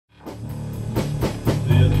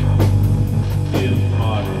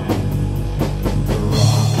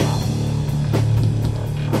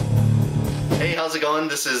how's it going?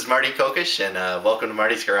 This is Marty Kokish, and welcome to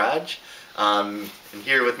Marty's Garage. And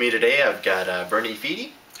here with me today, I've got Bernie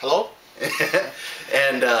Fedie. Hello.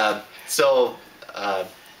 And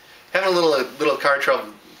having a little car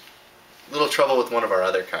trouble, with one of our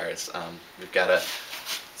other cars. We've got a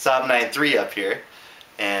Saab 9.3 up here,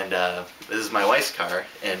 and this is my wife's car.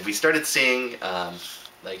 And we started seeing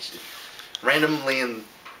randomly,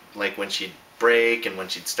 like when she'd brake and when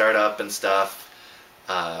she'd start up and stuff.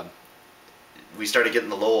 We started getting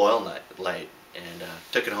the low oil light, and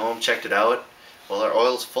took it home, checked it out. Well, our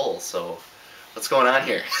oil's full, so what's going on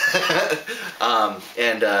here?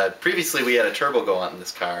 Previously we had a turbo go out in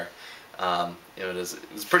this car. It was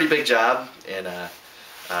a pretty big job, and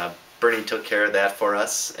Bernie took care of that for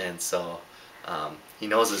us, and so he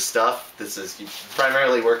knows his stuff. You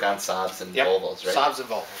primarily work on Saabs and Volvos, right? Saabs and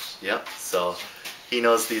Volvos. Yep. So he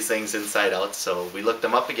knows these things inside out. So we looked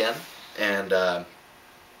them up again, and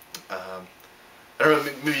I don't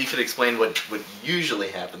know, maybe you could explain what usually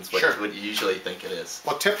happens, Sure. What you usually think it is.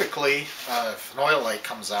 Well, typically, if an oil light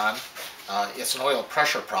comes on, it's an oil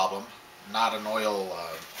pressure problem, not an oil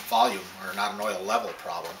volume or not an oil level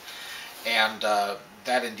problem. And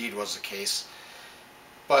that indeed was the case.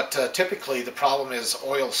 But typically the problem is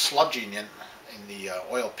oil sludging in the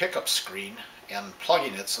oil pickup screen and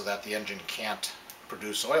plugging it so that the engine can't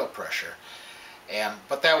produce oil pressure.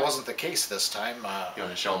 But that wasn't the case this time. You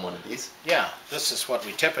want to show them one of these? Yeah, this is what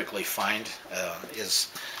we typically find,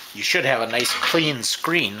 is you should have a nice clean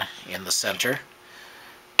screen in the center.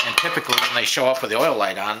 And typically when they show up with the oil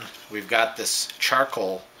light on, we've got this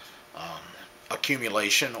charcoal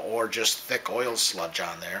accumulation or just thick oil sludge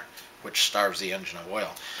on there, which starves the engine of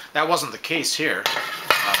oil. That wasn't the case here.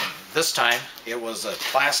 This time it was a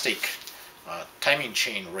plastic timing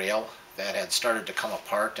chain rail that had started to come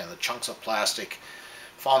apart, and the chunks of plastic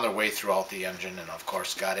found their way throughout the engine and of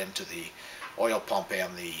course got into the oil pump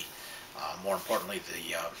and the more importantly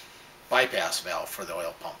the bypass valve for the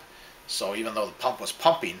oil pump. So even though the pump was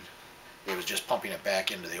pumping, it was just pumping it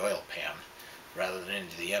back into the oil pan rather than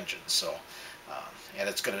into the engine. So and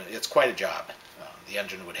it's quite a job. The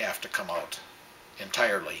engine would have to come out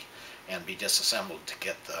entirely and be disassembled to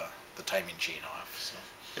get the timing chain off. So.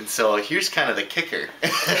 And so here's kind of the kicker.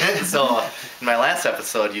 So in my last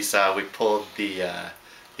episode, you saw we pulled the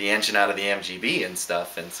engine out of the MGB and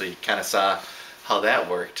stuff, and so you kind of saw how that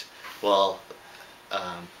worked. Well,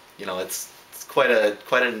 it's quite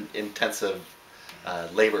an intensive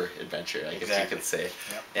labor adventure, I guess you could say.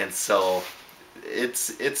 Yep. And so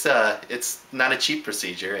it's not a cheap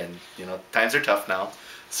procedure, and times are tough now.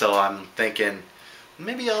 So I'm thinking,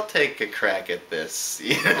 maybe I'll take a crack at this.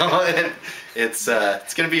 And it's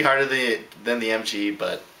gonna be harder than the MG,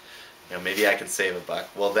 but maybe I can save a buck.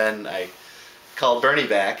 Well, then I called Bernie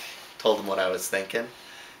back, told him what I was thinking,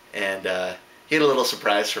 and he had a little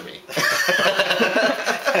surprise for me.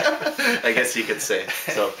 I guess you could say.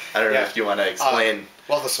 So I don't know if you want to explain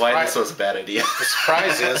why this was a bad idea. The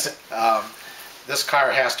surprise is this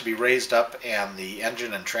car has to be raised up, and the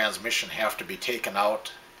engine and transmission have to be taken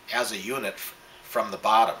out as a unit from the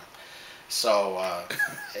bottom. So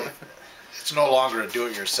it's no longer a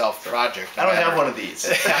do-it-yourself project. I don't have one of these.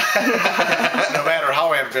 No matter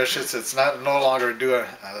how ambitious, it's no longer a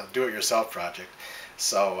do-it-yourself project.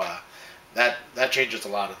 So that changes a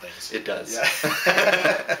lot of things. It does.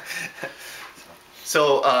 Yeah.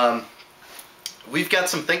 So we've got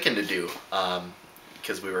some thinking to do,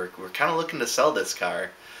 because we're kind of looking to sell this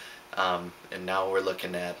car, and now we're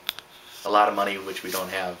looking at a lot of money which we don't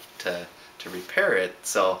have to repair it.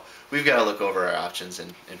 So we've got to look over our options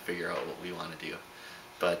and figure out what we want to do.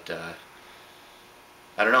 But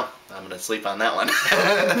I don't know. I'm going to sleep on that one.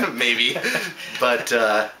 Maybe. But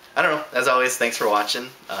I don't know. As always, thanks for watching.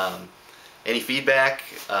 Any feedback,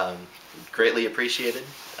 greatly appreciated.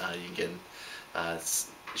 You can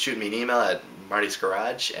shoot me an email at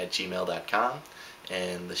martysgarage@gmail.com.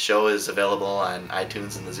 And the show is available on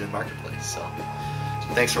iTunes and the Zune Marketplace. So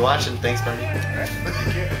thanks for watching. Thanks, Bernie. All right.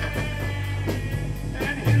 Thank you.